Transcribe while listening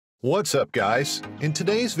What's up, guys? In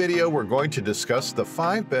today's video, we're going to discuss the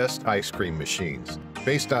 5 best ice cream machines.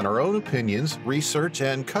 Based on our own opinions, research,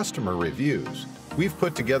 and customer reviews, we've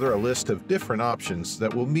put together a list of different options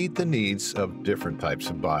that will meet the needs of different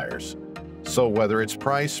types of buyers. So whether it's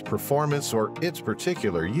price, performance, or its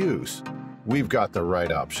particular use, we've got the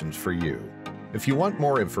right options for you. If you want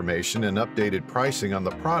more information and updated pricing on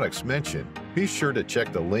the products mentioned, be sure to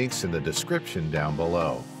check the links in the description down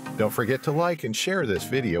below. Don't forget to like and share this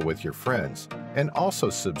video with your friends, and also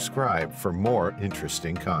subscribe for more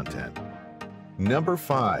interesting content. Number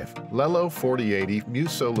 5. Lelo 4080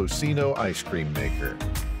 Muso Lucino Ice Cream Maker.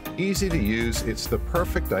 Easy to use, it's the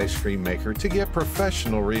perfect ice cream maker to get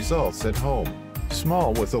professional results at home.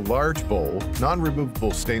 Small with a large bowl,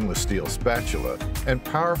 non-removable stainless steel spatula, and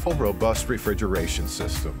powerful, robust refrigeration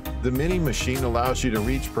system, the mini machine allows you to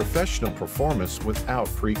reach professional performance without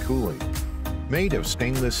pre-cooling. Made of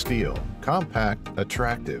stainless steel, compact,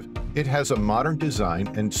 attractive, it has a modern design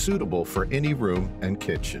and suitable for any room and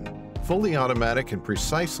kitchen. Fully automatic and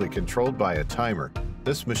precisely controlled by a timer,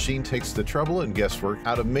 this machine takes the trouble and guesswork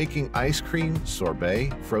out of making ice cream,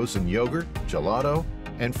 sorbet, frozen yogurt, gelato,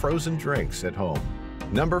 and frozen drinks at home.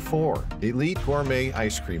 Number 4. Elite Gourmet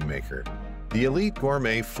Ice Cream Maker. The Elite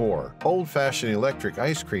Gourmet 4 old-fashioned electric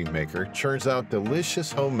ice cream maker churns out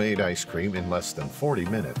delicious homemade ice cream in less than 40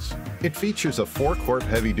 minutes. It features a 4-quart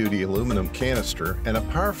heavy-duty aluminum canister and a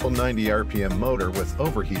powerful 90 RPM motor with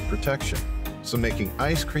overheat protection, so making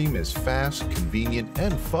ice cream is fast, convenient,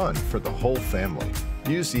 and fun for the whole family.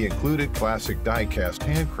 Use the included classic die-cast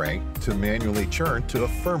hand crank to manually churn to a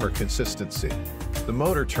firmer consistency. The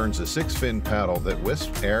motor turns a 6-fin paddle that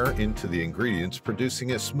whisks air into the ingredients,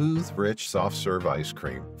 producing a smooth, rich, soft-serve ice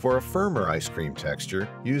cream. For a firmer ice cream texture,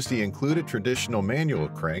 use the included traditional manual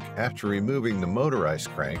crank after removing the motorized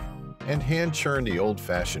crank, and hand churn the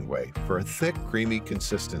old-fashioned way for a thick, creamy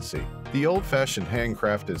consistency. The old-fashioned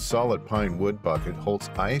handcrafted solid pine wood bucket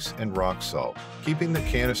holds ice and rock salt, keeping the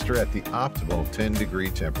canister at the optimal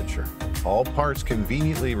 10-degree temperature. All parts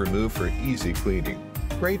conveniently removed for easy cleaning.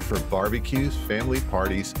 Great for barbecues, family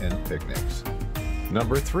parties, and picnics.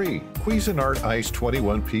 Number 3. Cuisinart Ice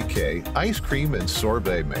 21 PK Ice Cream and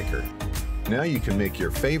Sorbet Maker. Now you can make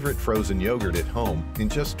your favorite frozen yogurt at home in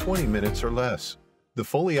just 20 minutes or less. The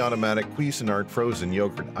fully automatic Cuisinart frozen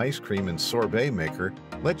yogurt ice cream and sorbet maker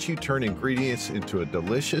lets you turn ingredients into a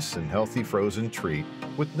delicious and healthy frozen treat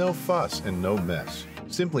with no fuss and no mess.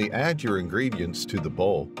 Simply add your ingredients to the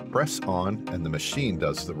bowl, press on, and the machine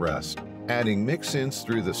does the rest. Adding mix-ins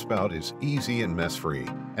through the spout is easy and mess-free,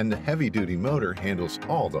 and the heavy-duty motor handles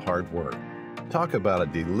all the hard work. Talk about a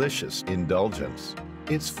delicious indulgence.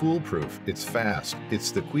 It's foolproof, it's fast,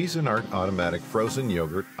 it's the Cuisinart Automatic Frozen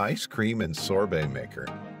Yogurt Ice Cream and Sorbet Maker.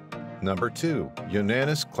 Number 2.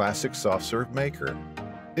 Yonanis Classic Soft Serve Maker.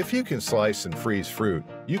 If you can slice and freeze fruit,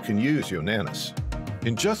 you can use Yonanis.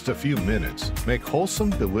 In just a few minutes, make wholesome,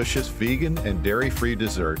 delicious vegan and dairy-free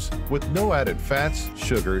desserts with no added fats,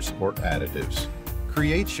 sugars, or additives.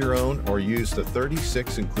 Create your own or use the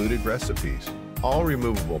 36 included recipes. All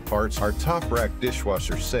removable parts are top-rack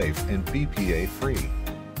dishwasher safe and BPA free.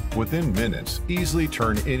 Within minutes, easily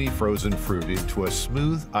turn any frozen fruit into a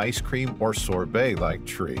smooth ice cream or sorbet-like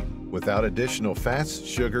treat without additional fats,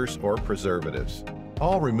 sugars, or preservatives.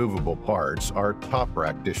 All removable parts are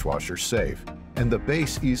top-rack dishwasher safe, and the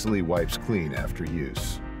base easily wipes clean after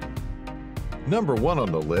use. Number 1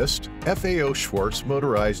 on the list, FAO Schwartz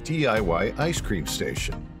Motorized DIY Ice Cream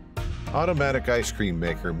Station. Automatic ice cream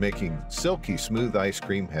maker making silky smooth ice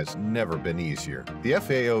cream has never been easier. The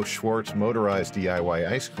FAO Schwartz Motorized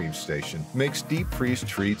DIY Ice Cream Station makes deep freeze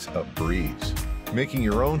treats a breeze. Making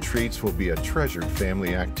your own treats will be a treasured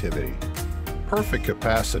family activity. Perfect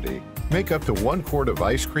capacity. Make up to 1 quart of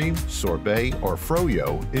ice cream, sorbet, or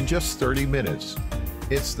froyo in just 30 minutes.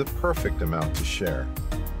 It's the perfect amount to share.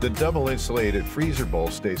 The double insulated freezer bowl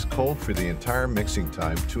stays cold for the entire mixing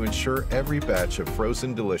time to ensure every batch of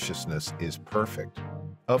frozen deliciousness is perfect.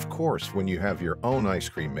 Of course, when you have your own ice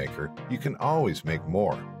cream maker, you can always make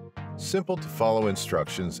more. Simple to follow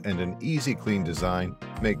instructions and an easy clean design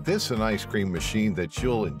make this an ice cream machine that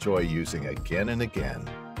you'll enjoy using again and again.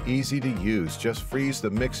 Easy to use, just freeze the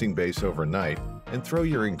mixing base overnight and throw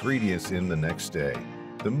your ingredients in the next day.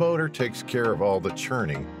 The motor takes care of all the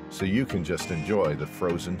churning, so you can just enjoy the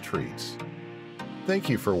frozen treats. Thank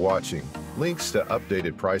you for watching. Links to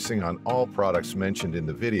updated pricing on all products mentioned in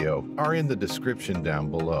the video are in the description down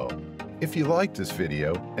below. If you liked this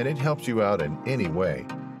video and it helped you out in any way,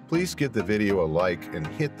 please give the video a like and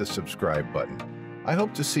hit the subscribe button. I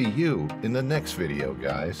hope to see you in the next video,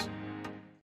 guys.